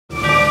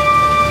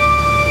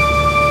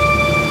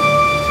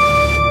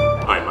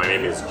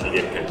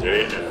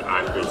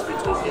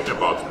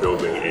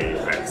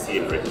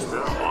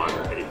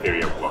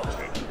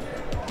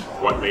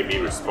mainly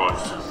respond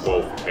to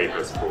call for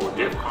papers for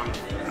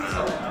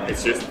DevConf.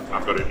 It's just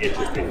I've got an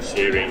interest in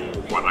sharing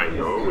what I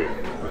know with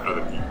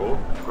other people.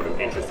 I've got an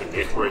interest in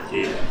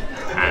networking,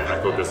 and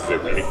I thought this is a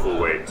really cool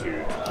way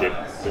to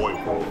get more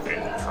involved in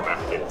the South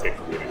African tech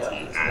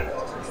community and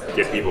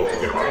get people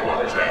thinking about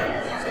blockchain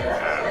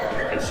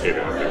and share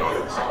their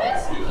knowledge.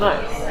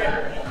 Nice.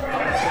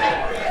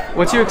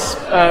 What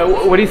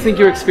do you think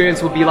your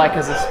experience will be like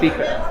as a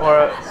speaker,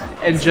 or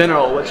in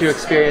general, what's your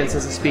experience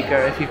as a speaker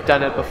if you've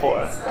done it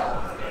before?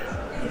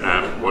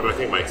 What do I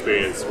think my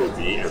experience will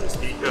be as a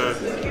speaker?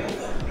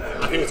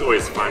 I think it's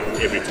always fun.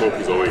 Every talk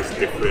is always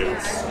different.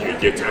 You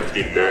get to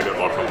actually learn a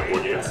lot from the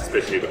audience,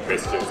 especially the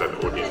questions that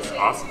the audience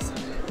asks.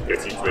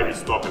 Gets you to really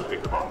stop and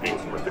think about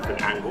things from a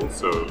different angle.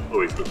 So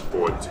always look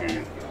forward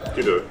to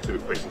the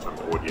questions from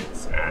the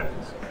audience and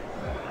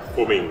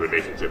forming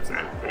relationships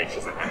and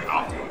connections that happen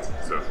afterwards.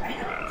 So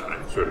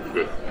I'm sure it'll be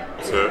good.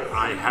 So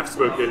I have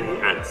spoken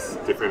at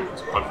different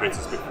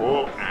conferences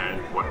before,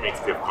 and what makes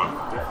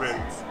DevConf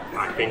different,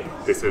 I think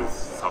this is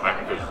South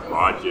Africa's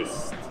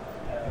largest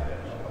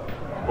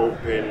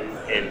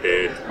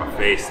open-ended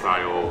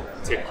buffet-style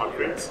tech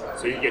conference.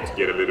 So you get to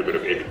get a little bit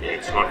of everything.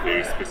 It's not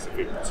very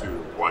specific to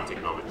one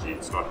technology.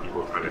 It's not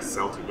people trying to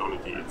sell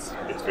technology. It's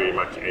very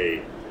much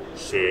a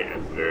share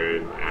and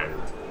learn and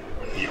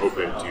be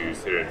open to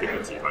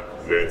serendipity, like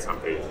learn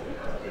something,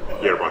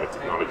 hear about a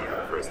technology for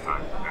the first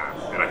time,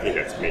 and I think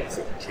that makes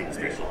it truly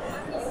special.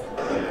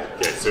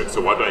 Yeah, so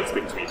what do I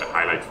expect to be the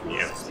highlight for me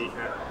as a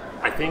speaker?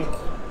 I think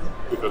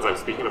because I'm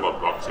speaking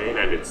about blockchain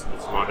and it's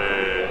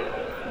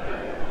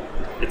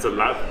a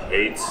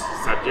love-hate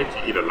subject.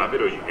 You either love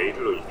it or you hate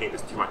it, or you think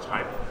there's too much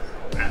hype.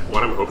 And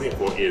what I'm hoping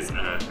for is an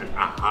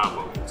aha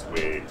moment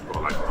where people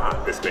are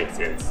like, this makes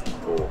sense,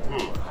 or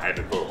I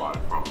hadn't thought about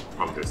it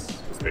from this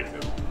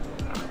perspective.